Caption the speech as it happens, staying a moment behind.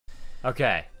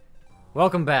Okay,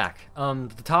 welcome back.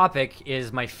 The topic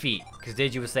is my feet, because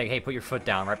Digi was saying, hey, put your foot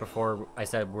down right before I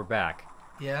said we're back.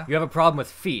 Yeah? You have a problem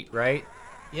with feet, right?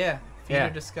 Yeah. Feet Yeah.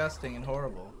 are disgusting and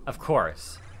horrible. Of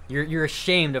course. You're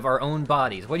ashamed of our own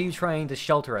bodies. What are you trying to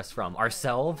shelter us from?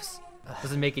 Ourselves?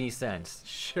 Doesn't make any sense.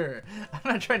 Sure. I'm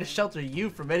not trying to shelter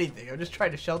you from anything. I'm just trying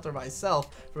to shelter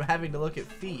myself from having to look at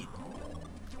feet.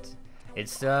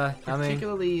 It's, I mean...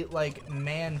 Particularly, like,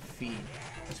 man feet.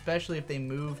 Especially if they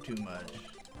move too much,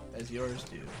 as yours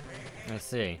do. I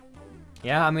see.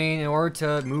 Yeah, I mean, in order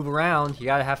to move around, you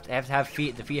gotta have to have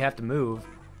feet. The feet have to move.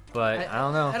 But, I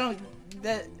don't know. I don't...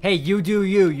 That... Hey, you do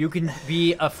you. You can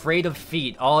be afraid of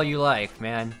feet all you like,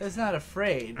 man. That's not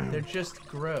afraid. They're just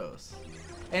gross.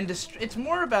 And it's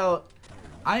more about...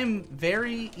 I am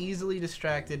very easily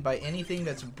distracted by anything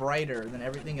that's brighter than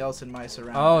everything else in my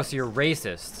surroundings. Oh, so you're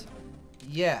racist.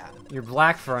 Yeah. Your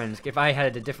black friends, if I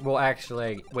had a different... Well,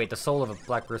 actually, wait, the sole of a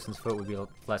black person's foot would be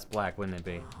less black, wouldn't it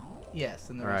be? Yes,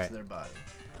 than the rest of their body.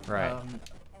 Right.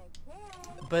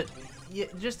 But yeah,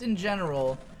 just in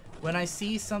general, when I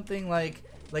see something like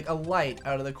a light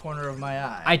out of the corner of my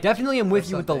eye... I definitely am with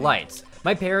you with the lights.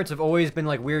 My parents have always been,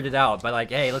 like, weirded out by, like,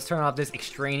 hey, let's turn off this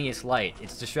extraneous light.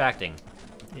 It's distracting.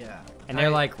 Yeah. And they're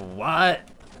like, what?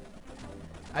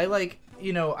 I, like...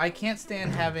 You know, I can't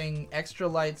stand having extra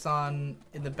lights on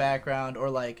in the background or,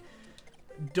 like,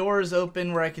 doors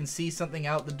open where I can see something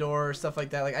out the door or stuff like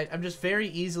that. Like, I'm just very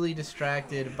easily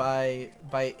distracted by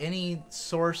any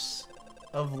source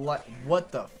of light.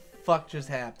 What the fuck just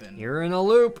happened? You're in a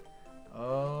loop.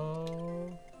 Oh,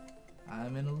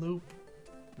 I'm in a loop.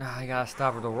 Nah, I gotta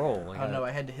stop her to roll. Oh, no, I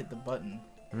had to hit the button.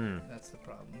 Hmm. That's the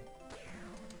problem.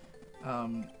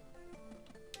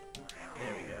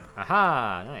 There we go.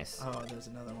 Aha, nice. Oh, there's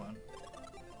another one.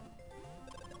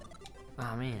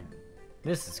 Oh, man.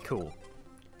 This is cool.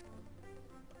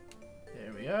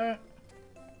 There we are.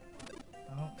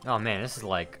 Oh, man, this is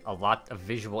like a lot of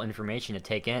visual information to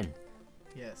take in.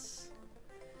 Yes.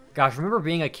 Gosh, remember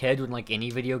being a kid when, like, any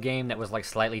video game that was, like,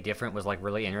 slightly different was, like,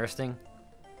 really interesting?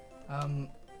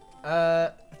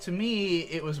 To me,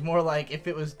 it was more like if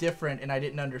it was different and I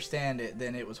didn't understand it,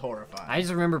 then it was horrifying. I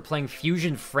just remember playing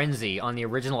Fusion Frenzy on the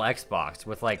original Xbox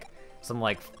with, like, some,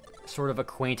 like, sort of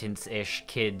acquaintance-ish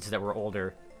kids that were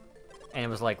older. And it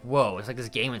was like, whoa, it's like this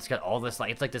game, it's got all this,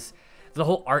 like, it's like this, the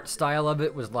whole art style of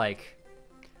it was like,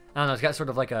 I don't know, it's got sort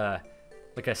of like a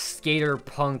skater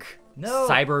punk,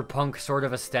 cyberpunk sort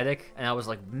of aesthetic. And I was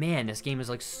like, man, this game is,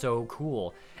 like, so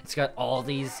cool. It's got all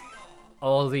these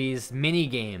mini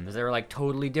games that are like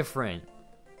totally different.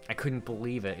 I couldn't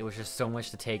believe it. It was just so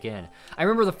much to take in. I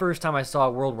remember the first time I saw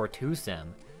a World War II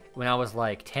sim when I was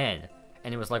like 10,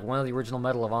 and it was like one of the original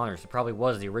Medal of Honors. It probably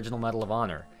was the original Medal of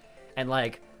Honor. And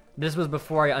like, this was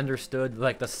before I understood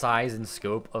like the size and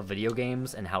scope of video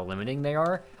games and how limiting they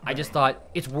are. I just thought,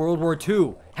 it's World War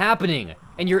II happening,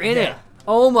 and you're in it.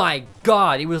 Oh my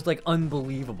god, it was like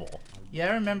unbelievable. Yeah,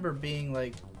 I remember being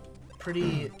like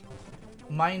pretty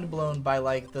mind blown by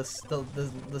like the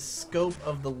scope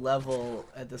of the level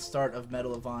at the start of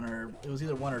Medal of Honor. It was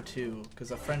either 1 or 2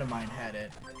 because a friend of mine had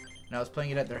it, and I was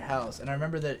playing it at their house. And I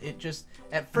remember that it just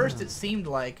at first it seemed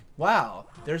like, wow,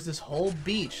 there's this whole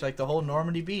beach, like the whole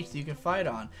Normandy beach that you can fight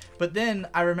on. But then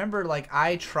I remember like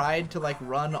I tried to like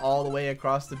run all the way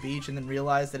across the beach and then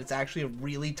realized that it's actually a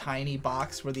really tiny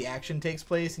box where the action takes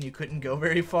place and you couldn't go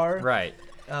very far. Right.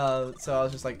 So I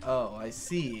was just like, oh, I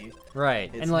see. Right,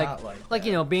 It's and not like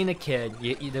you know, being a kid,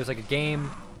 there's like a game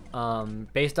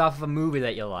based off of a movie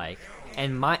that you like,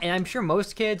 and I'm sure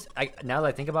most kids, now that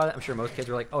I think about it, I'm sure most kids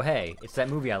are like, oh hey, it's that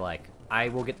movie I like, I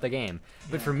will get the game.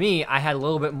 But for me, I had a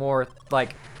little bit more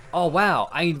like, oh wow,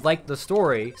 I like the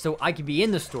story, so I could be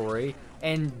in the story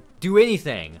and do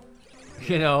anything.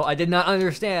 You know, I did not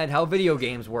understand how video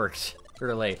games worked,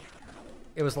 really.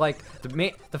 It was like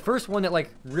the first one that like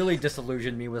really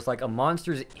disillusioned me was like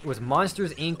Monsters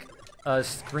Inc.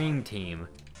 Scream Team,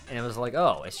 and it was like,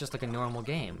 oh, it's just like a normal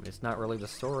game. It's not really the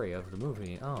story of the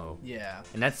movie. Oh, Yeah.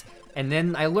 and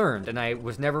then I learned, and I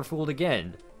was never fooled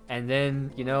again. And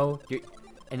then you know,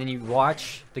 and then you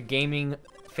watch the gaming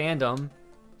fandom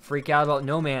freak out about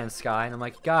No Man's Sky, and I'm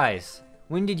like, guys,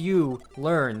 when did you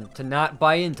learn to not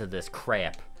buy into this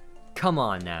crap? Come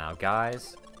on now,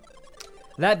 guys.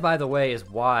 That, by the way, is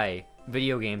why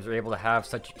video games are able to have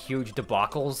such huge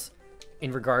debacles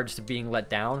in regards to being let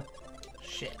down.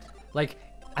 Shit. Like,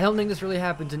 I don't think this really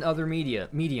happens in other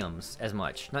mediums as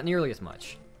much. Not nearly as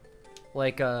much.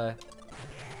 Like, because,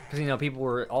 you know, people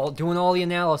were doing all the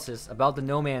analysis about the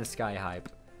No Man's Sky hype.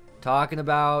 Talking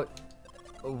about,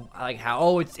 like, how,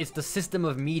 oh, it's the system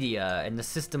of media and the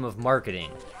system of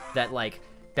marketing that, like,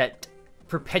 that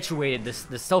perpetuated this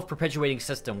self-perpetuating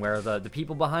system where the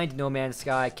people behind No Man's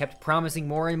Sky kept promising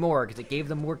more and more because it gave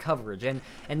them more coverage, and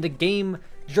the game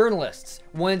journalists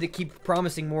wanted to keep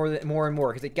promising more and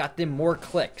more because it got them more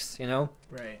clicks, you know?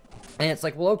 Right. And it's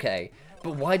like, well, okay,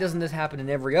 but why doesn't this happen in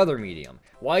every other medium?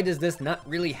 Why does this not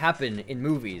really happen in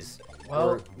movies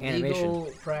or animation?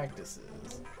 Legal practices.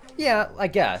 Yeah, I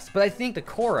guess, but I think the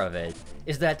core of it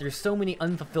is that there's so many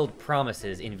unfulfilled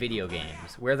promises in video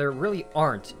games where there really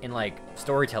aren't in like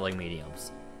storytelling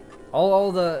mediums.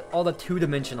 All the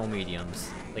two-dimensional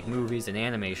mediums, like movies and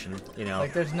animation, you know.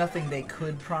 Like there's nothing they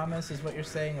could promise, is what you're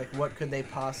saying? Like what could they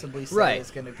possibly say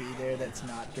is going to be there that's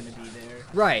not going to be there?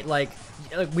 Right, like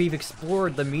we've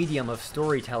explored the medium of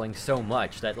storytelling so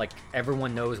much that like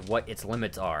everyone knows what its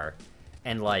limits are,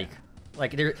 and like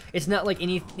there, it's not like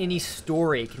any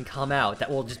story can come out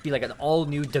that will just be like an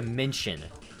all-new dimension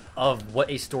of what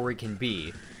a story can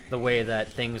be, the way that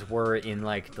things were in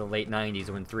like the late 90s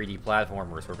when 3D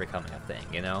platformers were becoming a thing,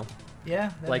 you know?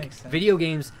 Yeah, that like makes sense. video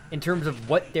games, in terms of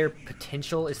what their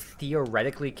potential is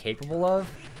theoretically capable of,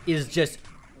 is just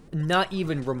not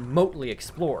even remotely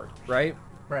explored, right?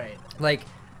 Right. Like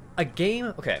a game,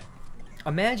 okay.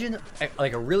 Imagine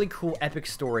like a really cool epic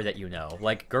story that you know,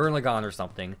 like Gurren Lagann or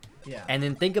something. Yeah. And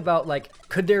then think about like,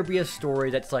 could there be a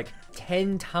story that's like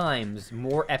 10 times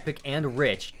more epic and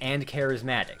rich and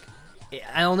charismatic?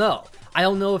 I don't know. I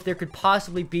don't know if there could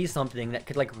possibly be something that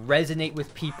could like resonate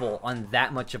with people on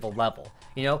that much of a level.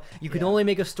 You know, you can only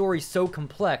make a story so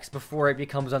complex before it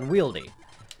becomes unwieldy.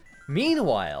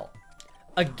 Meanwhile,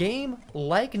 a game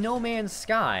like No Man's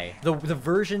Sky, the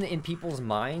version in people's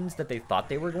minds that they thought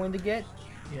they were going to get,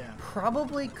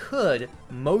 probably could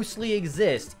mostly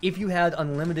exist if you had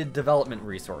unlimited development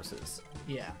resources.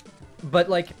 Yeah. But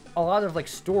like a lot of like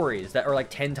stories that are like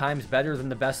 10 times better than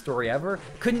the best story ever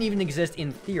couldn't even exist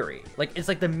in theory. Like it's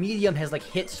like the medium has like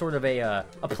hit sort of a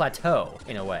plateau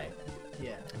in a way.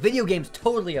 Yeah. Video games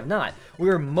totally have not. We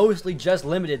were mostly just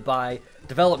limited by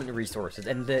development resources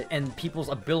and people's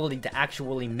ability to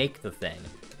actually make the thing.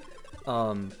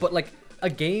 But like a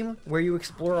game where you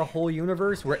explore a whole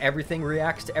universe where everything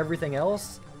reacts to everything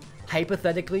else,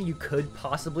 hypothetically you could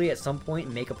possibly at some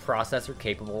point make a processor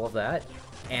capable of that.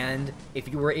 And if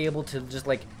you were able to just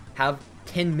like have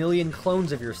 10 million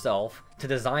clones of yourself to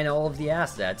design all of the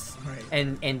assets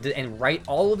and write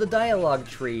all of the dialogue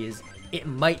trees, it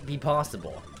might be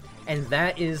possible. And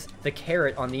that is the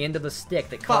carrot on the end of the stick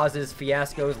that causes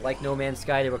fiascos like No Man's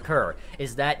Sky to occur,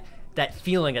 is that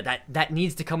feeling that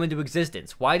needs to come into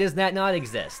existence. Why does that not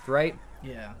exist, right?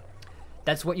 Yeah.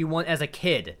 That's what you want as a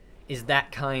kid, is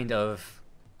that kind of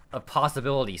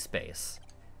possibility space.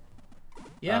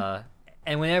 Yeah.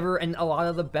 And a lot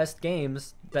of the best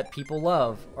games that people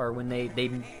love are when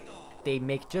they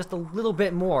make just a little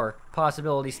bit more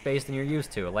possibility space than you're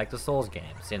used to, like the Souls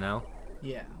games, you know?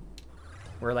 Yeah.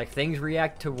 Where like things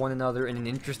react to one another in an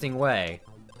interesting way,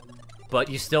 but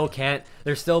you still can't,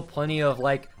 there's still plenty of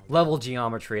like level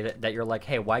geometry that you're like,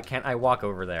 hey, why can't I walk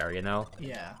over there, you know?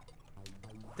 Yeah.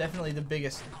 Definitely the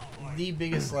biggest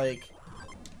like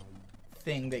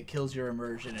thing that kills your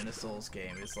immersion in a Souls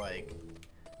game is like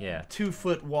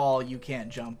 2-foot wall you can't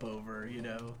jump over, you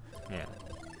know? Yeah.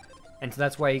 And so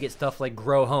that's why you get stuff like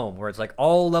Grow Home, where it's like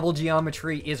all level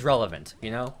geometry is relevant, you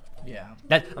know? Yeah.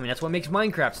 That's what makes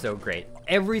Minecraft so great.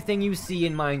 Everything you see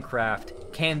in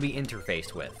Minecraft can be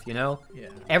interfaced with, you know? Yeah.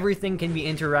 Everything can be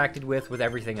interacted with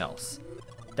everything else.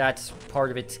 That's part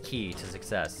of its key to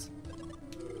success.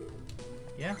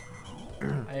 Yeah.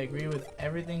 I agree with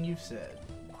everything you've said.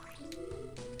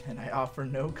 And I offer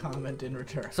no comment in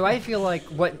return. So I feel like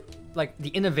the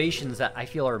innovations that I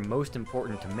feel are most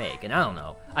important to make, and I don't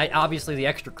know, obviously the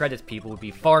extra credits people would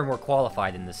be far more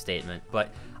qualified in this statement, but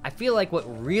I feel like what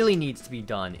really needs to be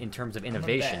done in terms of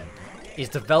innovation is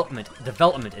development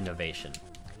innovation.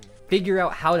 Figure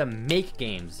out how to make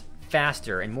games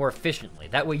faster and more efficiently.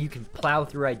 That way you can plow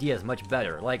through ideas much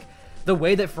better. Like the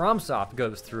way that FromSoft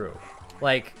goes through.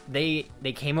 Like, they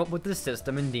came up with this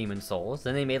system in Demon's Souls,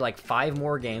 then they made like 5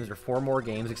 more games or 4 more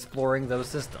games exploring those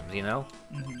systems, you know?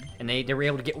 And they were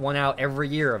able to get one out every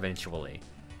year eventually.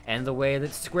 And the way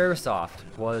that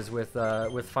Squaresoft was with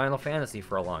Final Fantasy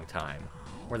for a long time,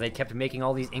 where they kept making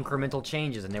all these incremental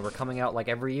changes and they were coming out like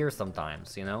every year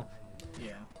sometimes, you know?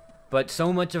 Yeah. But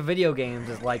so much of video games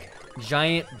is like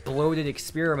giant bloated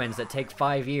experiments that take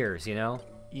 5 years, you know?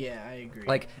 Yeah, I agree.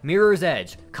 Like, Mirror's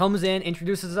Edge comes in,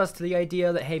 introduces us to the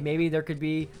idea that, hey, maybe there could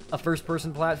be a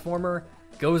first-person platformer,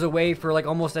 goes away for, like,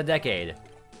 almost a decade.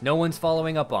 No one's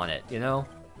following up on it, you know?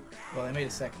 Well, they made a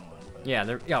second one. But... Yeah,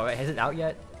 has it out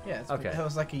yet? Yeah, okay. That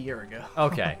was like a year ago.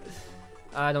 Okay.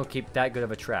 I don't keep that good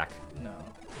of a track. No,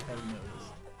 I haven't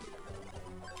noticed.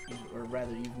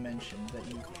 rather you've mentioned that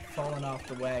you've fallen off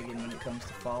the wagon when it comes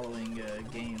to following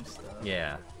game stuff.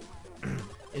 Yeah.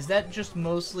 Is that just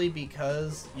mostly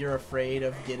because you're afraid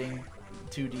of getting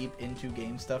too deep into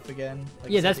game stuff again?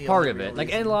 Like, Yeah, that's part of it.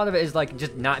 Like, and a lot of it is like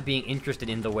just not being interested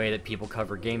in the way that people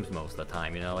cover games most of the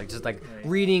time. You know, like just like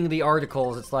reading the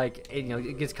articles. It's like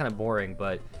it gets kind of boring.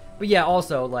 But yeah,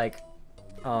 also like,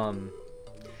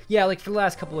 yeah, like for the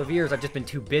last couple of years, I've just been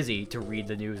too busy to read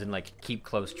the news and like keep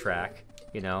close track.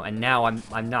 You know, and now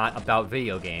I'm not about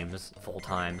video games full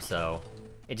time, so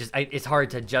it's hard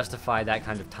to justify that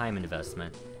kind of time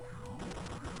investment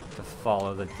to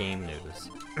follow the game news.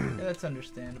 Yeah, that's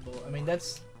understandable. I mean,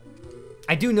 that's...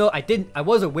 I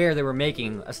was aware they were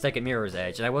making a second Mirror's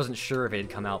Edge, and I wasn't sure if it had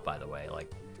come out, by the way, like...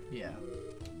 Yeah.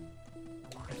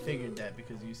 I figured that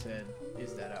because you said,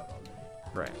 is that out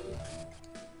already?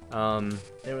 Right.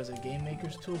 There was a Game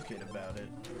Maker's Toolkit about it.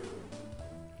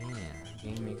 Yeah,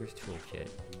 Game Maker's Toolkit.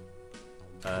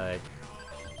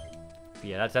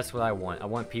 Yeah, that's what I want. I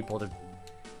want people to...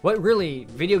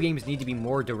 video games need to be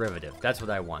more derivative. That's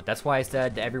what I want. That's why I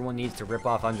said that everyone needs to rip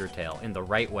off Undertale in the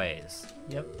right ways.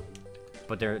 Yep.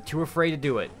 But they're too afraid to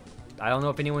do it. I don't know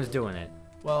if anyone's doing it.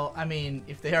 Well, I mean,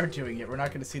 if they are doing it, we're not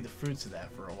going to see the fruits of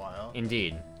that for a while.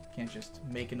 Indeed. Can't just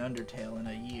make an Undertale in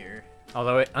a year.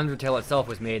 Although Undertale itself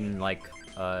was made in, like,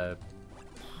 a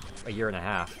year and a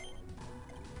half.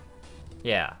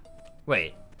 Yeah.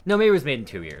 Wait. No, maybe it was made in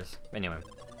 2 years. Anyway.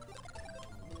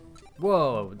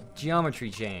 Whoa, geometry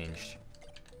changed.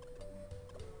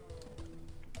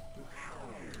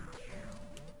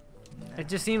 It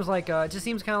just seems like, kind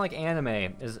of like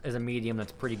anime is a medium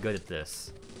that's pretty good at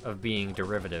this, of being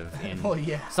derivative in Well,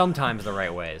 yeah. sometimes the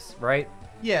right ways, right?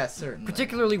 Yeah, certainly.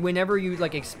 Particularly whenever you,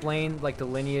 like, explain, like, the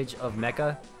lineage of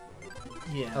mecha,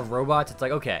 Yeah. of robots, it's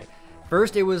like, okay,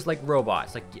 first it was, like,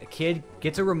 robots. Like, a kid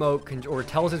gets a remote or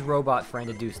tells his robot friend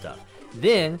to do stuff.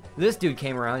 Then, this dude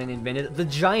came around and invented the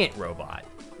giant robot.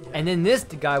 And then this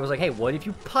guy was like, hey, what if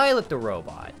you pilot the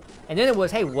robot? And then it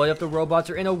was, hey, what if the robots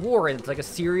are in a war and it's like a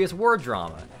serious war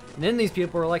drama? And then these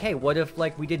people were like, hey, what if,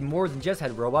 like, we did more than just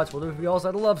had robots? What if we also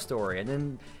had a love story?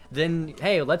 And then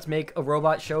hey, let's make a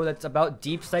robot show that's about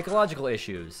deep psychological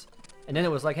issues. And then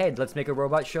it was like, hey, let's make a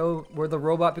robot show where the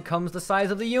robot becomes the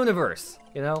size of the universe.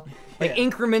 You know? Like,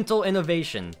 incremental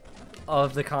innovation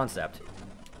of the concept.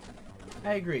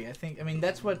 I agree. I mean,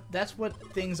 that's what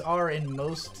things are in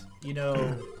most,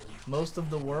 most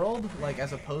of the world, like,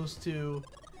 as opposed to,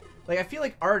 like, I feel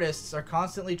like artists are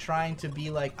constantly trying to be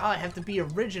like, I have to be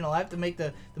original, I have to make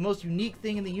the most unique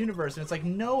thing in the universe, and it's like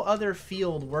no other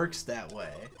field works that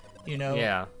way,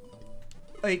 Yeah.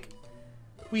 Like,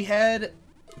 we had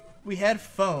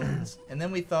phones, and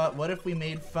then we thought, what if we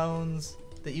made phones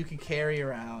that you could carry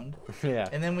around? Yeah.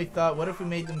 And then we thought, what if we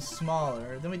made them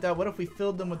smaller? Then we thought, what if we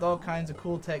filled them with all kinds of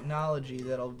cool technology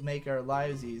that'll make our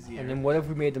lives easier? And then what if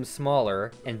we made them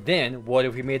smaller? And then what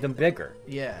if we made them bigger?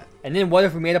 Yeah. And then what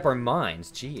if we made up our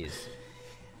minds? Jeez.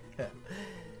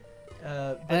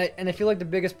 And I feel like the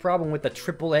biggest problem with the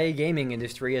AAA gaming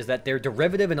industry is that they're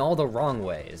derivative in all the wrong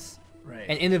ways. Right.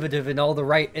 And innovative in all the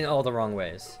wrong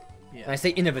ways. Yeah. And I say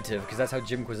innovative because that's how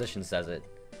Jimquisition says it.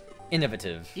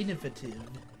 Innovative. Innovative.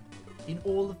 In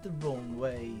all of the wrong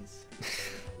ways.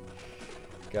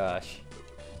 Gosh.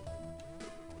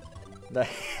 The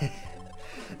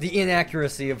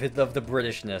inaccuracy of the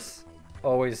Britishness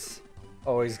always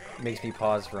makes me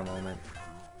pause for a moment.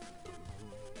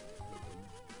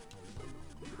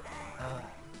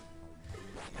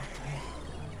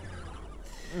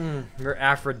 You're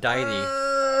Aphrodite.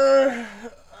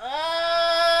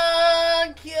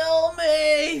 Kill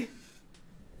me!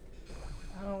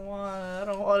 I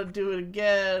don't want to do it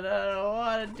again. I don't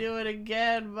want to do it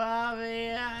again,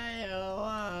 Mommy. I don't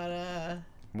wanna.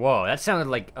 Whoa, that sounded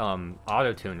like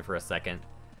auto-tune for a second.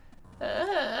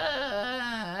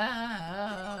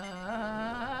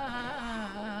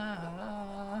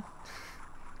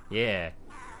 Yeah.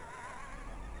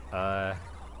 Alright,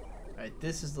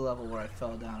 this is the level where I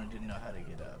fell down and didn't know how to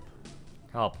get up.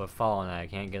 Help, I've fallen and I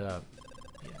can't get up.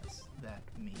 Yes, that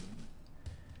meme.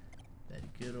 That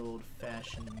good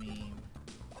old-fashioned meme.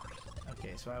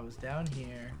 Okay, so I was down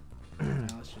here,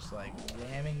 and I was just like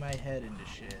whamming my head into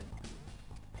shit.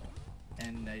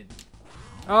 And I...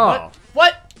 Oh!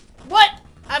 What?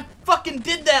 I fucking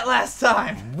did that last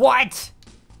time! What?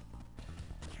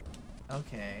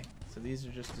 Okay, so these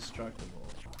are just destructible.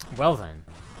 Well then.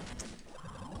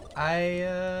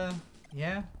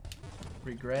 Yeah.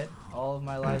 Regret all of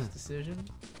my life's decisions.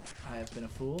 I have been a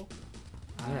fool.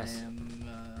 Yes.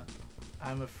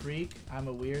 I'm a freak. I'm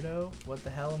a weirdo. What the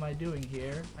hell am I doing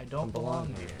here? I don't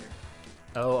belong here.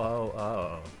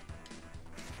 Oh.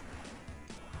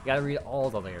 You gotta read all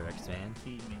the lyrics, man.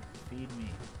 Feed me. Feed me.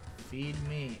 Feed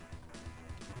me.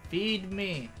 Feed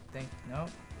me. No.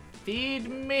 Feed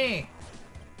me.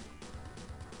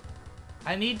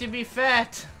 I need to be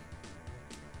fat.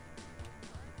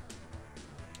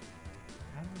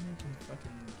 How do we make him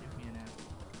fucking give me an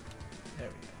apple? There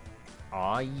we go.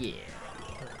 Aw, yeah.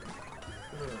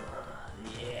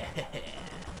 Yeah.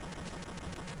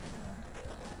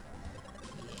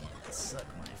 Yeah, suck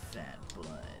my fat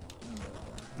butt.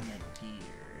 My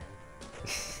dear.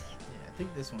 Yeah, I think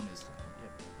this one is.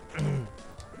 Yep.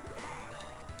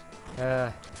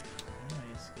 How do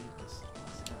I escape this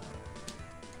stuff?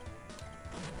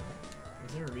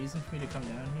 Was there a reason for me to come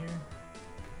down here?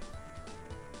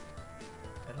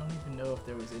 I don't even know if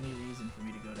there was any reason for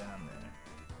me to go down there.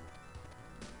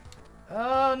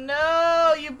 Oh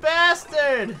no, you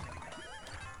bastard!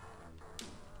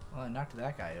 Well, I knocked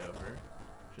that guy over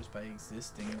just by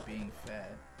existing and being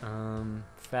fat.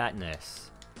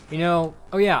 Fatness. You know,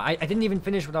 oh yeah, I didn't even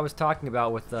finish what I was talking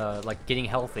about with, like, getting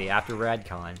healthy after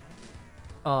RadCon.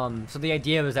 So the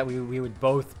idea was that we would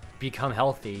both become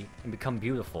healthy and become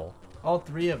beautiful. All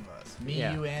three of us. Me,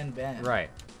 you, and Ben. Right.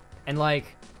 And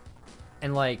like,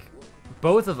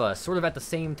 both of us, sort of at the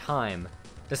same time,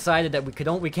 decided that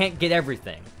we can't get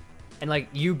everything. And like,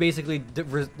 you basically,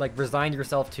 resigned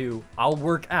yourself to, I'll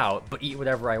work out, but eat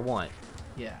whatever I want.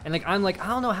 Yeah. And like, I'm like, I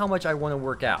don't know how much I want to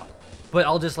work out. But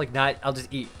I'll just I'll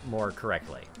just eat more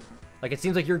correctly. Like, it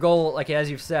seems like your goal, like as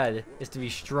you've said, is to be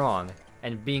strong,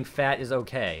 and being fat is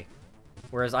okay.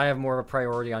 Whereas I have more of a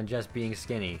priority on just being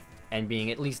skinny, and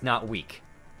being at least not weak.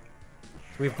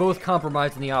 We've both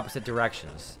compromised in the opposite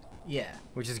directions. Yeah.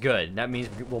 Which is good. That means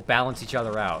we'll balance each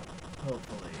other out.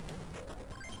 Hopefully.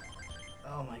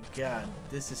 Oh my god,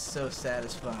 this is so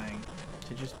satisfying.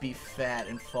 To just be fat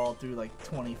and fall through like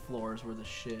 20 floors worth of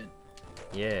shit.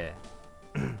 Yeah.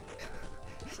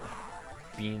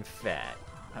 Being fat.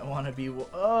 I want to be.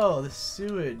 Oh, the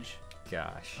sewage.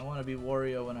 Gosh. I want to be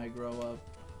Wario when I grow up.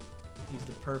 He's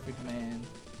the perfect man.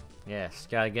 Yes,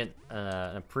 gotta get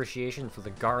an appreciation for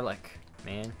the garlic,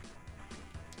 man.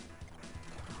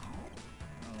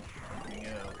 Oh,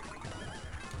 here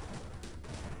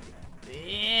we go.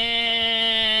 Yeah!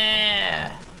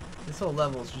 This whole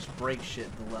level is just break shit,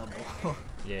 the level.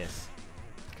 Yes.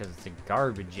 Because it's a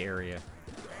garbage area.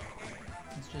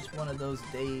 It's just one of those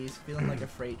days, feeling like a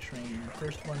freight train.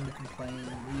 First one to complain,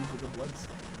 leaves with a blood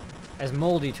stain. As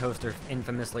Moldy Toaster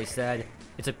infamously said,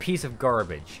 it's a piece of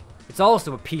garbage. It's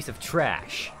also a piece of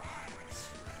trash.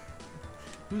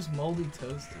 Who's Moldy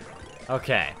Toaster?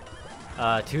 Okay.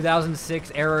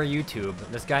 2006 era YouTube.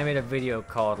 This guy made a video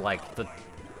called, like, the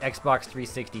Xbox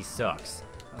 360 sucks.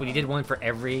 But he did one for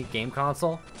every game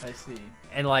console. I see.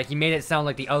 And, like, he made it sound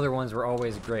like the other ones were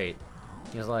always great.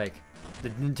 He was like, the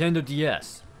Nintendo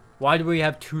DS. Why do we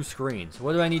have two screens?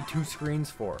 What do I need two screens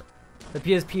for? The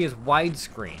PSP is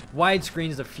widescreen. Widescreen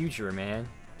is the future, man.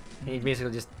 And he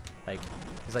basically just, like,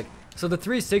 he's like, so the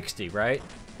 360, right?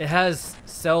 It has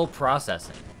cell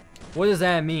processing. What does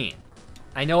that mean?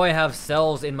 I know I have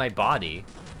cells in my body,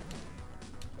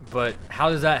 but how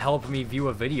does that help me view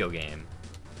a video game?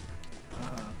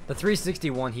 The 360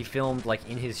 one he filmed, like,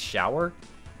 in his shower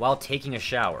while taking a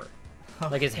shower.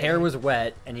 Okay. Like, his hair was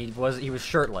wet and he was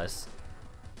shirtless.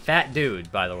 Fat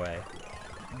dude, by the way.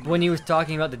 When he was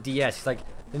talking about the DS, he's like,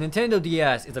 the Nintendo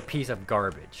DS is a piece of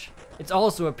garbage. It's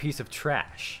also a piece of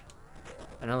trash.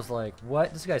 And I was like,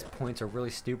 what? This guy's points are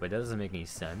really stupid. That doesn't make any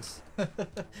sense.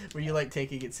 Were you, like,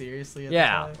 taking it seriously at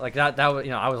yeah, the time? like, that was,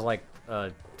 you know, I was, like,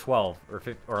 12 or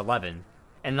 15, or 11.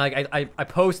 And, like, I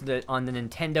posted it on the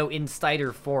Nintendo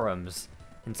Insider forums.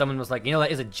 And someone was like, you know, that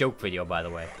is a joke video, by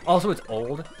the way. Also, it's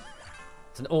old.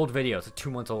 It's an old video. It's like 2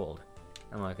 months old.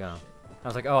 I'm like, oh. I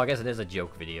was like, oh, I guess it is a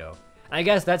joke video. And I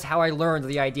guess that's how I learned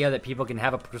the idea that people can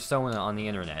have a persona on the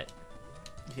internet.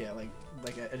 Yeah, like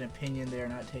an opinion they're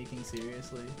not taking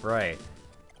seriously. Right.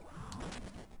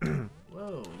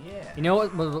 Whoa, yeah. You know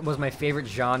what was my favorite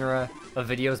genre of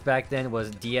videos back then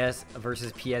was DS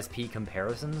versus PSP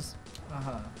comparisons?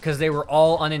 Uh-huh. Because they were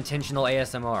all unintentional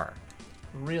ASMR.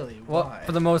 Really? Well, why?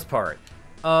 for the most part.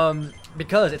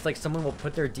 Because it's like someone will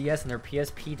put their DS and their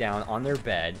PSP down on their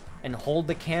bed and hold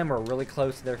the camera really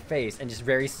close to their face and just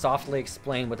very softly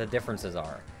explain what the differences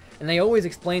are. And they always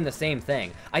explain the same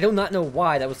thing. I do not know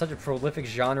why that was such a prolific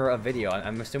genre of video.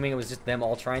 I'm assuming it was just them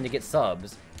all trying to get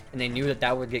subs, and they knew that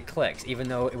that would get clicks, even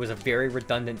though it was a very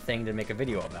redundant thing to make a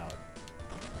video about.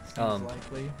 Seems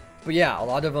likely. But yeah, a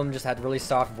lot of them just had really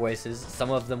soft voices,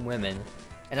 some of them women.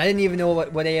 And I didn't even know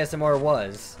what ASMR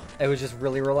was. It was just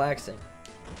really relaxing.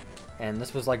 And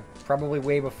this was like probably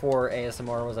way before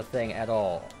ASMR was a thing at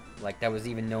all. Like that was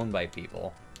even known by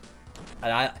people.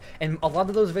 And a lot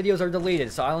of those videos are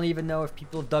deleted, so I don't even know if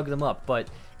people dug them up. But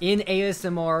in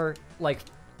ASMR, like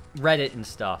Reddit and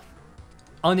stuff,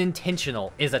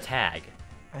 unintentional is a tag.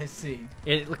 I see.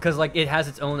 Because like it has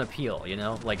its own appeal, you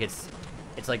know. Like it's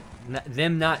like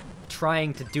them not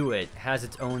trying to do it has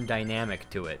its own dynamic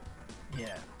to it.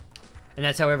 Yeah. And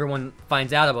that's how everyone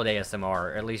finds out about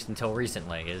ASMR, at least until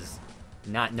recently, is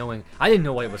not knowing. I didn't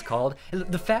know what it was called. And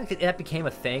the fact that that became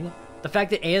a thing, the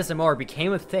fact that ASMR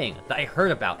became a thing that I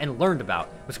heard about and learned about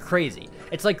was crazy.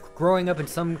 It's like growing up in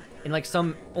some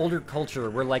older culture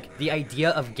where like the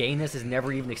idea of gayness is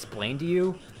never even explained to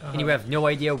you, and you have no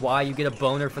idea why you get a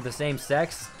boner for the same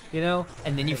sex, you know?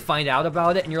 And then you find out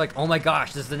about it and you're like, oh my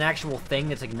gosh, this is an actual thing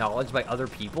that's acknowledged by other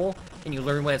people, and you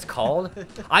learn what it's called.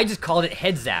 I just called it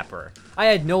head zapper. I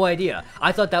had no idea.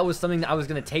 I thought that was something that I was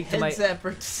gonna take to my... Head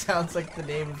zapper sounds like the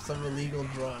name of some illegal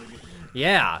drug.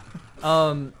 Yeah.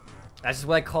 That's just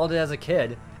what I called it as a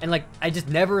kid. And like, I just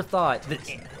never thought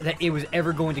that it was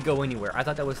ever going to go anywhere. I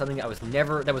thought that was something that was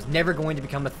never going to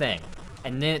become a thing.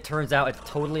 And then it turns out it's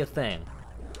totally a thing.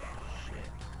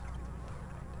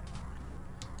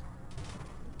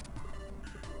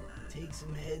 Take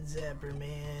some head zapper,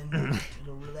 man.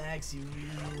 It'll relax you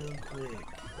real quick.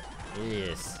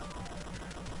 Yes.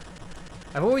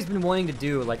 I've always been wanting to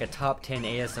do like a top 10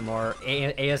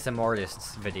 ASM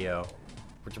artists video,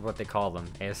 which is what they call them,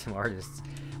 ASM artists.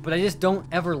 But I just don't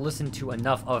ever listen to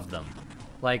enough of them.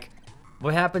 Like,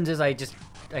 what happens is I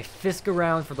fisk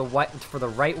around for the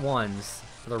right ones,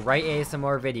 for the right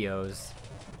ASMR videos,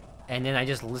 and then I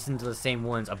just listen to the same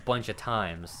ones a bunch of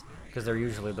times because they're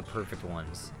usually the perfect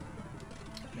ones.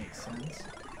 Makes sense.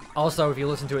 Also, if you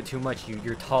listen to it too much,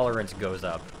 your tolerance goes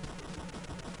up.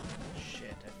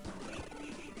 Shit.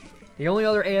 The only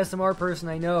other ASMR person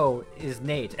I know is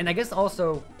Nate, and I guess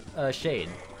also Shade.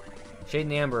 Shade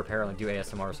and Amber apparently do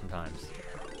ASMR sometimes.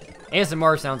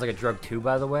 ASMR sounds like a drug too,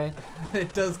 by the way.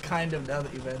 It does kind of, now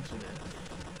that you mention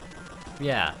it.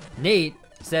 Yeah. Nate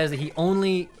says that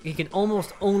he can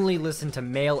almost only listen to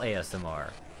male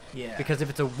ASMR. Yeah. Because if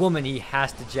it's a woman, he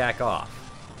has to jack off.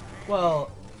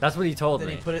 Well... That's what he told me.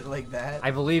 Did he put it like that?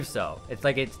 I believe so. It's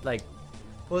like...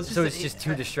 Well, it's just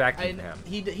too distracting for him.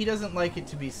 He doesn't like it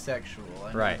to be sexual.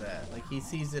 I know that. Like, he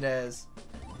sees it as...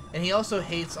 And he also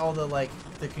hates all the like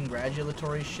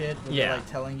congratulatory shit. Where they're, like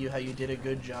telling you how you did a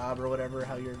good job or whatever.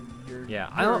 How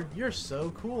you're so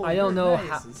cool. I don't know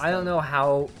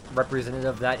how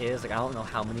representative that is. Like I don't know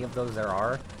how many of those there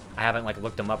are. I haven't like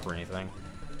looked them up or anything.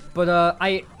 But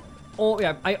I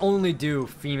only do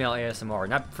female ASMR.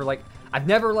 Not for like I've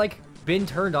never like been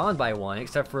turned on by one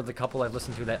except for the couple I've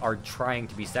listened to that are trying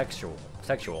to be sexual.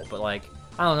 But like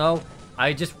I don't know.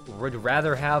 I just would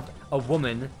rather have a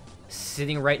woman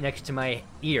sitting right next to my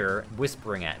ear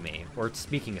whispering at me or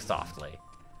speaking softly.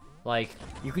 Like,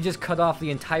 you could just cut off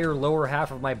the entire lower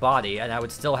half of my body and I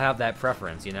would still have that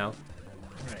preference, you know?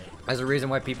 Right. As a reason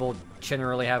why people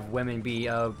generally have women be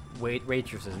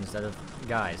waitresses instead of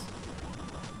guys.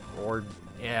 Or,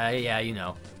 yeah, you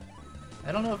know.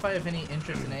 I don't know if I have any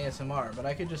interest in ASMR, but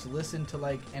I could just listen to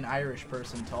like an Irish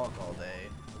person talk all day,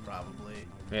 probably.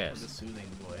 Yes. With a soothing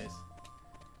voice.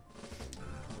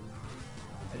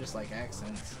 I just like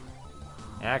accents.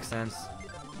 Accents.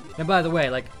 And by the way,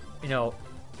 like, you know,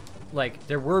 like,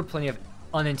 there were plenty of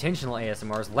unintentional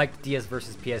ASMRs, like DS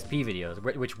versus PSP videos,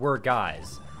 which were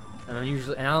guys. And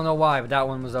I don't know why, but that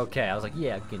one was okay. I was like,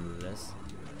 yeah, I can do this.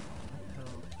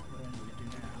 What do I need to do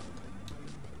now?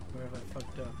 Where have I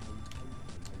fucked up?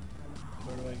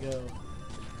 Where do I go?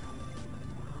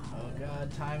 Oh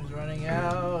god, time's running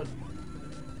out!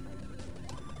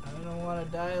 I don't want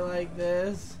to die like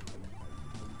this.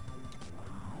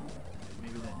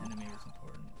 Maybe that enemy was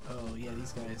important. Oh yeah,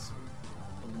 these guys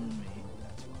balloon me.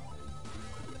 That's why.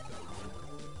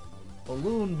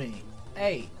 Balloon me.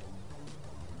 Hey!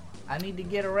 I need to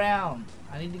get around.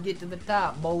 I need to get to the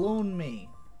top. Balloon me.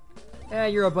 Yeah,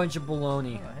 you're a bunch of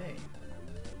baloney. Oh, hey.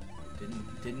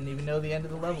 Didn't even know the end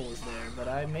of the level was there, but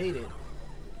I made it.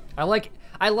 I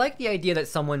like the idea that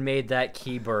someone made that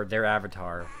Keybird their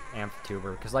avatar,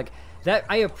 Amphituber, because like that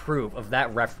I approve of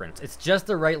that reference. It's just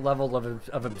the right level of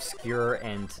obscure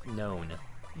and known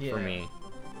for me.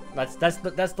 That's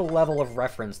the level of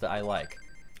reference that I like.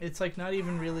 It's like not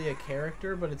even really a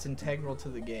character, but it's integral to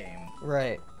the game.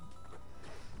 Right.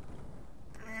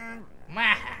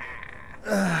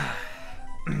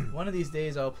 One of these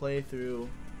days I'll play through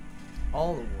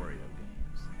all the Wario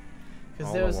games.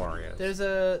 Because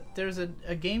there's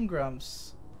a Game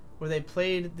Grumps where they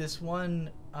played this one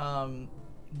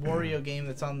Wario game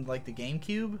that's on like the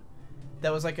GameCube.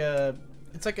 That was like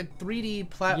it's like a 3D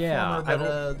platformer,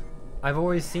 but I've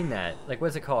always seen that. Like,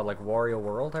 what's it called? Like Wario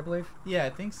World, I believe. Yeah, I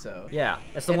think so. Yeah,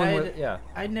 that's the And one. Where, yeah.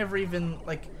 I'd never even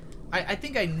like. I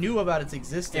think I knew about its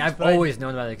existence. Yeah, I've but always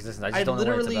known about its existence. I just don't know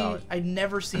what it's about. I'd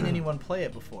never seen anyone play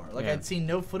it before. Like, I'd seen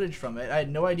no footage from it. I had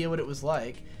no idea what it was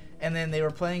like. And then they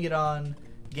were playing it on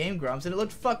Game Grumps, and it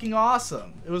looked fucking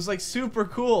awesome. It was like super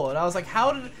cool, and I was like,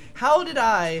 how did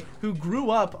I, who grew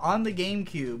up on the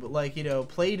GameCube, like, you know,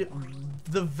 played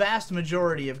the vast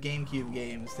majority of GameCube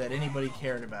games that anybody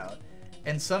cared about,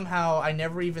 and somehow I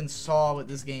never even saw what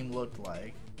this game looked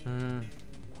like.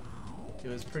 It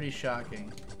was pretty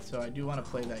shocking. So I do want to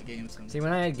play that game sometime. See,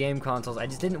 when I had game consoles, I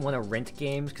just didn't want to rent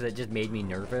games because it just made me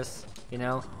nervous, you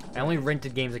know? I only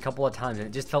rented games a couple of times, and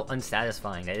it just felt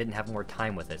unsatisfying. I didn't have more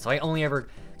time with it. So I only ever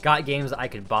got games that I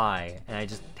could buy, and I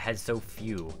just had so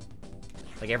few.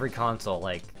 Like, every console,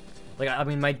 like I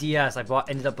mean, my DS,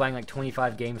 ended up buying like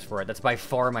 25 games for it. That's by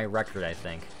far my record, I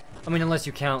think. I mean, unless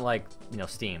you count, like, you know,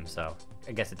 Steam, so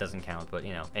I guess it doesn't count, but,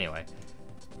 you know, anyway.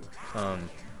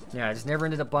 Yeah, I just never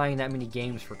ended up buying that many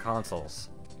games for consoles.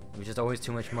 It was just always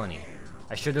too much money.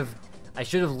 I should have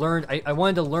learned. I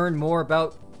wanted to learn more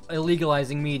about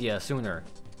illegalizing media sooner.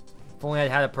 If only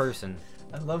I'd had a person.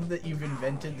 I love that you've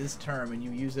invented this term and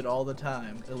you use it all the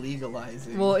time.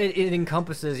 Illegalizing. Well, it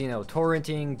encompasses, you know,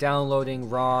 torrenting, downloading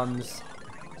ROMs,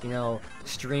 you know,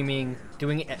 streaming,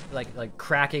 doing like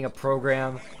cracking a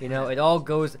program. You know, it all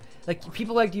goes. Like,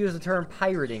 people like to use the term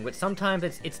pirating, but sometimes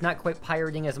it's not quite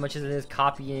pirating as much as it is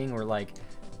copying or like.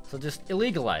 So just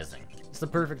illegalizing. It's the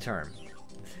perfect term.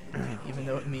 Even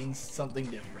though it means something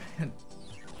different.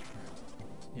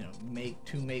 You know,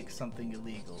 make something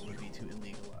illegal would be to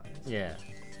illegalize. Yeah.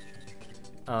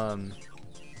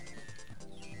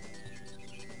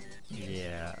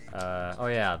 Yeah. Oh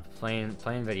yeah, playing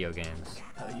video games.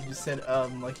 You just said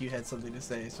like you had something to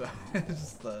say, so I was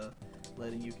just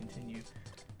letting you continue.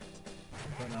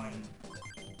 But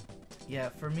yeah,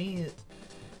 for me,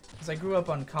 because I grew up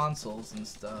on consoles and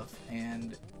stuff,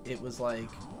 and it was like,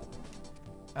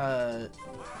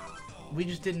 we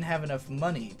just didn't have enough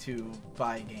money to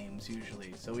buy games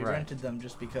usually, so we rented them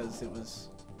just because it was,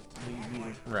 we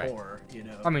were poor, you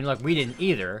know. I mean, like, we didn't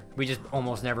either. We just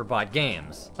almost never bought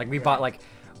games. Like, we bought, like,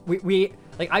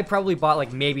 like, I probably bought,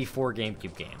 like, maybe 4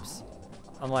 GameCube games.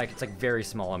 I'm like, it's, like, very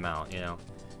small amount, you know.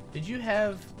 Did you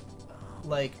have,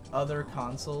 like, other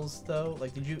consoles, though?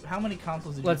 Like, how many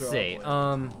consoles did you grow up with? Let's see,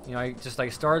 you know, I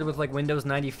started with, like, Windows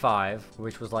 95,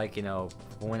 which was, like, you know,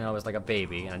 when I was, like, a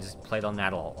baby, and I just played on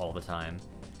that all the time.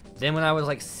 Then when I was,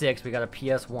 like, 6, we got a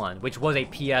PS1, which was a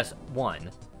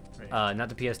PS1. Not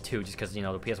the PS2, just because, you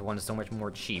know, the PS1 is so much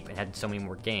more cheap and had so many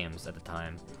more games at the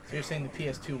time. So you're saying the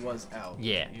PS2 was out?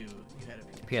 Yeah. You had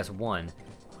a PS1.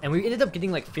 And we ended up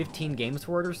getting like 15 games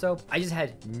for it or so. I just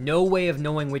had no way of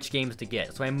knowing which games to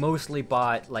get, so I mostly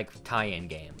bought like tie-in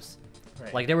games.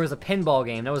 Right. Like, there was a pinball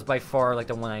game, that was by far like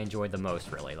the one I enjoyed the most,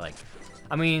 really. Like,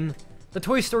 I mean, the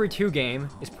Toy Story 2 game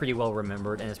is pretty well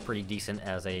remembered and it's pretty decent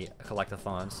as a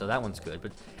collectathon, so that one's good.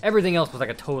 But everything else was like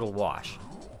a total wash.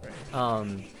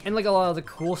 And like a lot of the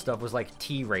cool stuff was like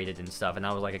T-rated and stuff, and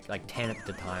I was like 10 at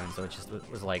the time, so it just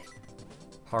was like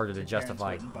harder to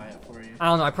justify. Buy it for you. I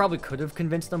don't know, I probably could have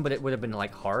convinced them, but it would have been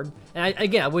like hard. And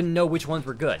again, I wouldn't know which ones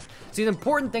were good. See, the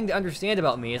important thing to understand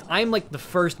about me is I'm like the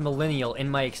first millennial in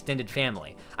my extended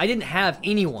family. I didn't have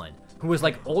anyone who was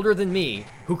like older than me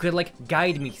who could like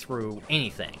guide me through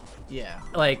anything. Yeah.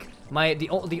 Like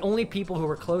the only people who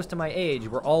were close to my age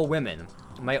were all women.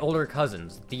 My older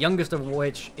cousins, the youngest of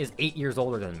which is 8 years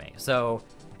older than me. So,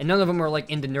 and none of them are like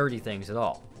into nerdy things at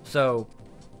all. So,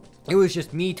 it was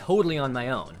just me totally on my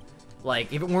own.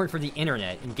 Like, if it weren't for the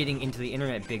internet and getting into the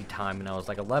internet big time when I was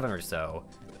like 11 or so,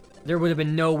 there would have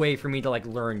been no way for me to like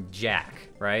learn jack,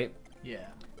 right? Yeah.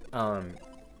 I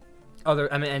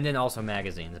mean, and then also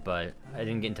magazines, but I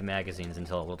didn't get into magazines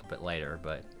until a little bit later,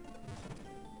 but.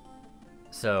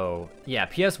 So, yeah,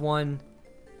 PS1,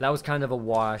 that was kind of a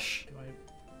wash.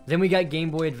 Then we got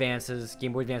Game Boy Advances,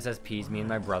 Game Boy Advance SPs, me and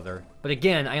my brother. But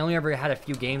again, I only ever had a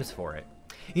few games for it.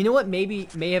 You know what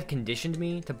may have conditioned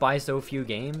me to buy so few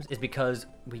games is because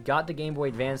we got the Game Boy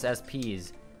Advance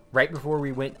SPs right before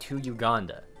we went to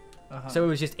Uganda. So it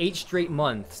was just 8 straight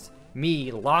months,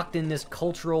 me locked in this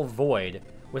cultural void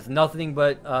with nothing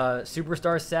but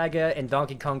Superstar Saga and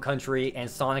Donkey Kong Country and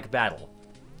Sonic Battle.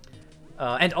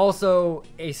 And also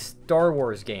a Star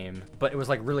Wars game, but it was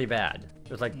like really bad.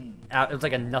 It was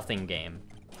like a nothing game.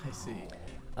 I see.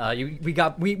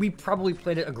 We probably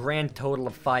played it a grand total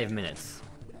of 5 minutes,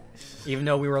 even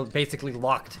though we were basically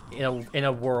locked in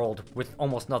a world with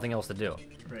almost nothing else to do.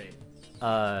 Right.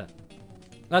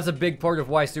 That's a big part of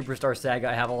why Superstar Saga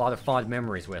I have a lot of fond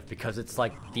memories with, because it's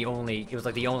like it was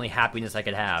like the only happiness I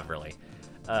could have, really.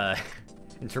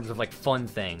 In terms of like fun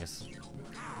things.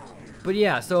 But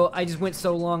yeah, so I just went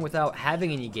so long without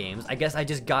having any games. I guess I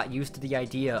just got used to the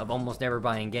idea of almost never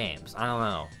buying games. I don't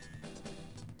know.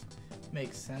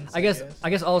 Makes sense. I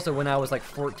guess also when I was like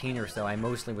 14 or so, I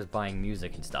mostly was buying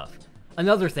music and stuff.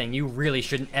 Another thing you really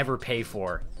shouldn't ever pay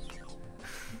for.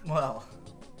 Well,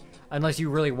 unless you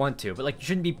really want to, but like you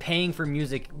shouldn't be paying for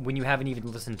music when you haven't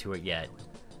even listened to it yet.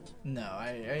 No,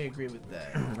 I agree with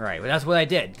that. Right, but that's what I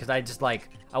did, because I just like,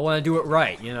 I want to do it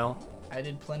right, you know? I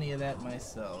did plenty of that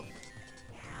myself.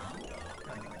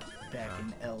 Back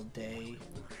in L Day.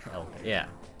 Yeah.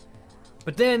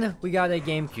 But then we got a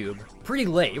GameCube. Pretty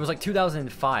late. It was like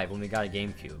 2005 when we got a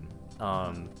GameCube.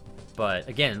 But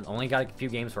again, only got a few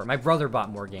games for it. My brother bought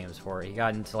more games for it. He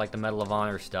got into like the Medal of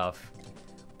Honor stuff.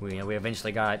 We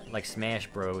eventually got like Smash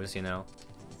Bros, you know?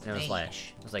 And it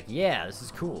was like, yeah, this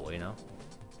is cool, you know?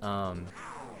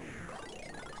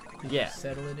 Yeah.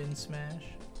 Settle it in Smash?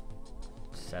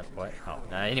 Set what? Oh,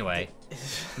 anyway.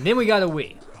 And then we got a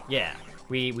Wii. Yeah.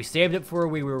 We saved it for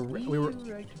we were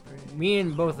me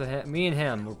and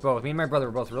my brother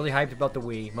were both really hyped about the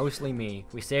Wii, mostly me.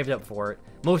 We saved up for it.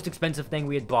 Most expensive thing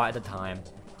we had bought at the time.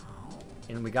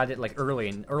 And we got it like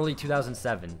early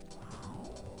 2007.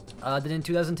 Then in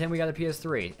 2010 we got a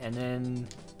PS3, and then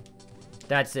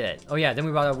that's it. Oh yeah, then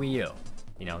we bought a Wii U,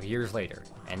 you know, years later.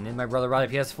 And then my brother bought a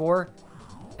PS4,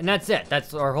 and that's it.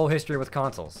 That's our whole history with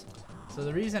consoles. So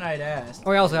the reason I'd asked...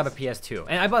 Oh, I also have a PS2.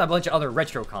 And I bought a bunch of other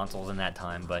retro consoles in that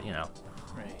time, but, you know.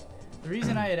 Right. The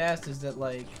reason I had asked is that,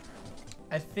 like,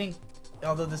 I think,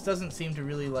 although this doesn't seem to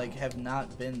really, like, have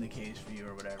not been the case for you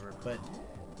or whatever, but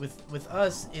with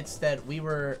us, it's that we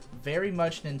were very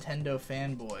much Nintendo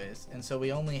fanboys, and so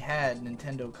we only had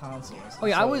Nintendo consoles. Oh,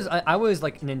 yeah, so... I was,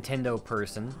 like, a Nintendo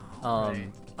person.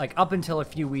 Right. Like, up until a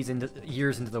few years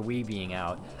into the Wii being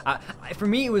out. For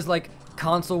me, it was, like,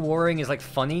 console warring is, like,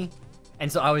 funny.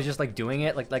 And so I was just like doing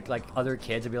it, like other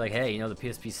kids would be like, hey, you know, the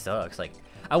PSP sucks. Like,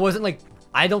 I wasn't like,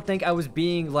 I don't think I was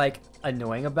being like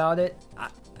annoying about it.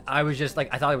 I was just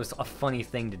like, I thought it was a funny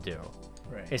thing to do.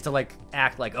 Right. Is to like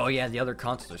act like, oh yeah, the other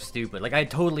consoles are stupid. Like I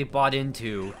totally bought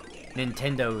into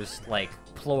Nintendo's like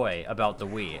ploy about the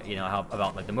Wii. You know, how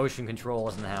about like the motion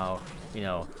controls and how, you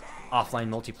know, offline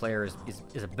multiplayer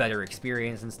is a better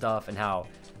experience and stuff, and how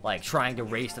like trying to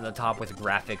race to the top with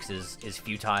graphics is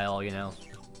futile. You know.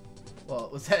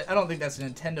 Well, I don't think that's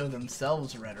Nintendo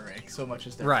themselves rhetoric so much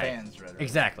as their fans rhetoric.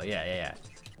 Exactly. Yeah.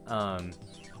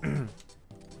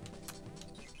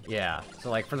 Yeah. So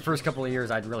like for the first couple of years,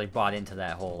 I'd really bought into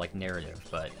that whole like narrative,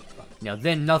 but you know,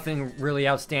 then nothing really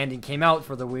outstanding came out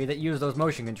for the Wii that used those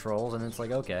motion controls, and it's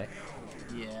like okay.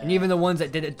 Yeah. And even the ones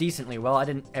that did it decently well, I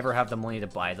didn't ever have the money to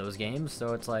buy those games,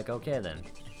 so it's like okay then.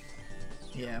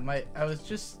 Yeah, I was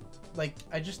just like,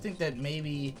 I just think that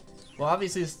maybe. Well,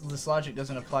 obviously this logic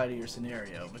doesn't apply to your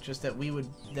scenario, but just that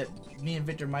me and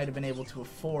Victor might have been able to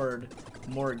afford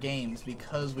more games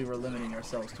because we were limiting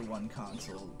ourselves to one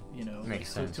console, you know, Makes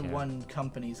sense, to yeah. one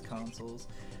company's consoles.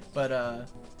 But I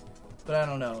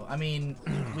don't know. I mean,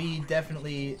 we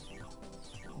definitely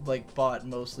like bought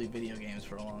mostly video games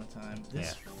for a long time.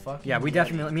 This fucking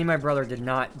me and my brother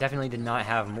definitely did not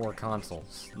have more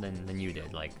consoles than you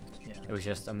did. Like, it was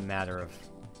just a matter of.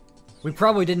 We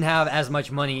probably didn't have as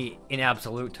much money in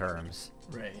absolute terms.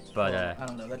 Right. But, well, I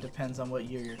don't know. That depends on what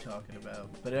year you're talking about.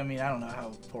 But, I mean, I don't know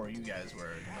how poor you guys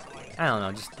were. I don't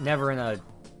know. Just never in a,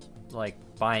 like,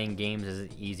 buying games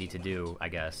is easy to do, I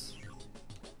guess.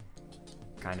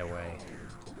 Kind of way.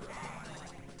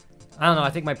 I don't know.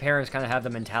 I think my parents kind of have the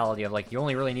mentality of, like, you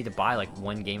only really need to buy, like,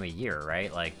 one game a year,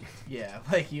 right? Like... Yeah,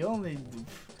 like, you only...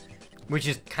 Which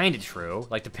is kind of true,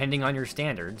 like, depending on your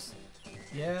standards.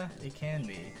 Yeah, it can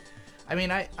be. I mean,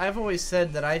 I've always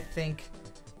said that I think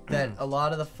that a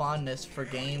lot of the fondness for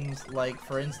games like,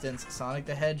 for instance, Sonic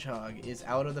the Hedgehog is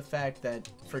out of the fact that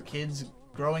for kids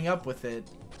growing up with it,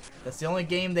 that's the only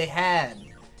game they had.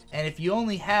 And if you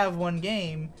only have one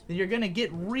game, then you're going to get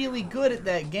really good at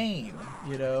that game,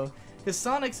 you know? Because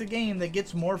Sonic's a game that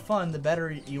gets more fun the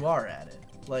better you are at it.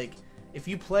 Like, if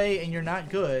you play and you're not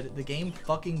good, the game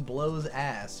fucking blows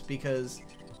ass because...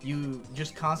 You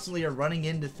just constantly are running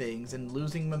into things and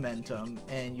losing momentum,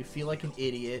 and you feel like an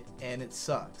idiot, and it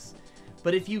sucks.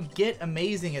 But if you get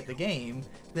amazing at the game,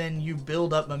 then you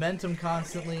build up momentum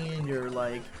constantly, and you're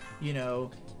like, you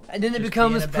know... And then it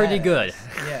becomes pretty good.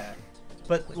 Yeah.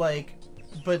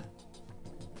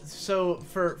 So,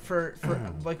 for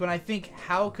like, when I think,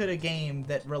 how could a game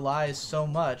that relies so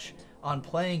much on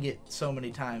playing it so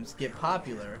many times get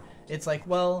popular. It's like,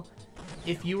 well,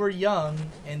 if you were young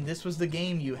and this was the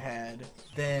game you had,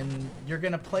 then you're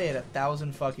gonna play it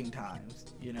 1,000 fucking times,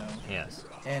 you know? Yes.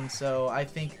 And so I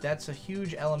think that's a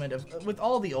huge element of, with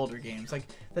all the older games, like,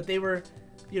 that they were,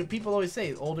 you know, people always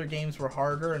say older games were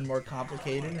harder and more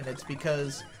complicated, and it's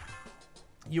because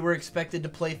you were expected to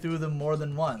play through them more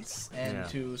than once and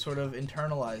to sort of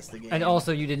internalize the game. And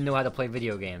also, you didn't know how to play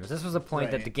video games. This was a point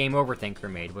that Right. the Game Over thinker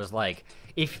made, was like,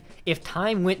 if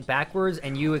time went backwards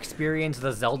and you experienced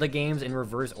the Zelda games in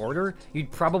reverse order,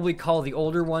 you'd probably call the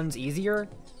older ones easier,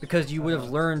 because you would have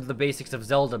learned the basics of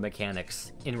Zelda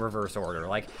mechanics in reverse order.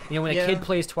 Like, you know, when a kid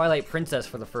plays Twilight Princess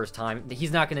for the first time,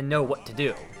 he's not going to know what to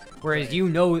do. Whereas you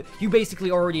know, you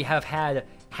basically already have had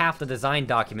half the design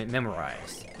document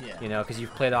memorized. Yeah. You know, because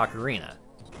you've played Ocarina.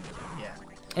 Yeah.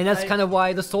 And that's kind of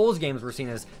why the Souls games were seen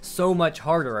as so much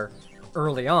harder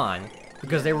early on,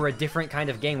 because they were a different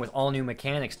kind of game with all new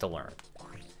mechanics to learn.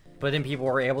 But then people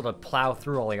were able to plow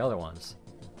through all the other ones.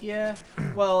 Yeah,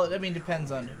 well, I mean,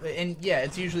 depends on, and yeah,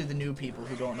 it's usually the new people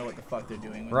who don't know what the fuck they're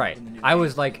doing. Right. In the new I game.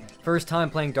 was like, first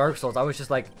time playing Dark Souls, I was just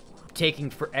like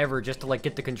taking forever just to like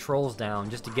get the controls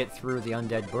down, just to get through the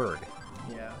undead bird.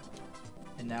 Yeah.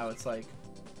 And now it's like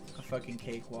a fucking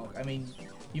cakewalk. I mean,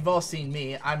 you've all seen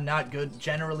me. I'm not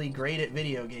generally great at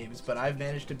video games, but I've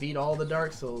managed to beat all the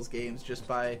Dark Souls games just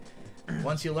by,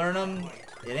 once you learn them,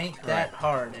 it ain't that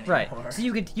hard anymore. Right. So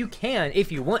you can,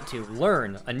 if you want to,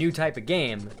 learn a new type of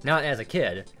game, not as a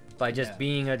kid, by just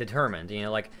being determined. You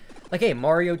know, like hey,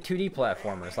 Mario 2D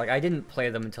platformers. Like, I didn't play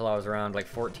them until I was around like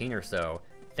 14 or so,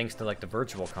 thanks to like the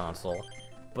Virtual Console.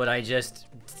 But I just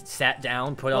sat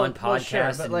down, put on podcasts. Well,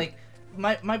 sure, but like,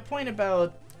 my point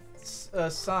about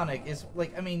Sonic is,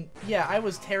 like, I mean, yeah, I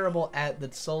was terrible at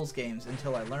the Souls games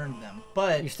until I learned them,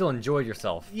 but you still enjoyed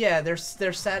yourself. Yeah, they're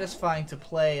satisfying to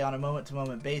play on a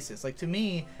moment-to-moment basis. Like, to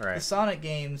me, the Sonic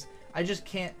games, I just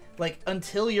can't, like,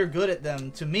 until you're good at them,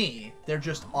 to me, they're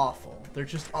just awful. They're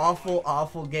just awful,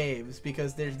 awful games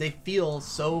because they feel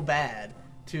so bad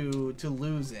to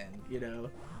lose in, you know?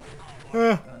 I don't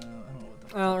know what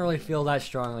the I don't really feel that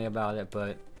strongly about it,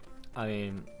 but, I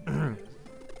mean...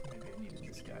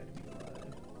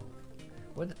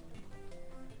 What?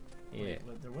 Yeah.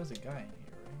 Wait, there was a guy in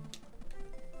here,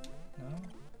 right?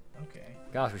 No? Okay.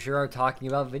 Gosh, we sure are talking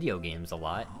about video games a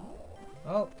lot.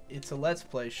 Well, it's a Let's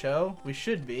Play show. We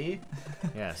should be.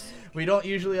 Yes. We don't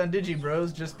usually on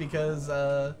Digibros just because,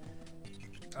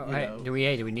 do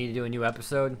we need to do a new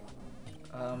episode?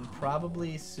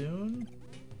 Probably soon.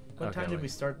 What time did we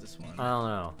start this one? I don't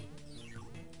know.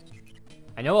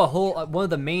 I know one of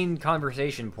the main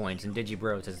conversation points in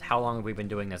Digibros is how long have we been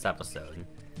doing this episode.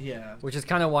 Yeah. Which is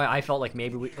kind of why I felt like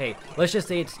maybe hey, let's just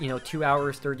say it's, 2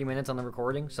 hours, 30 minutes on the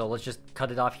recording, so let's just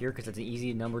cut it off here because it's an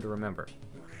easy number to remember.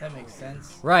 That makes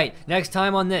sense. Right, next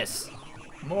time on this.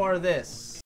 More of this.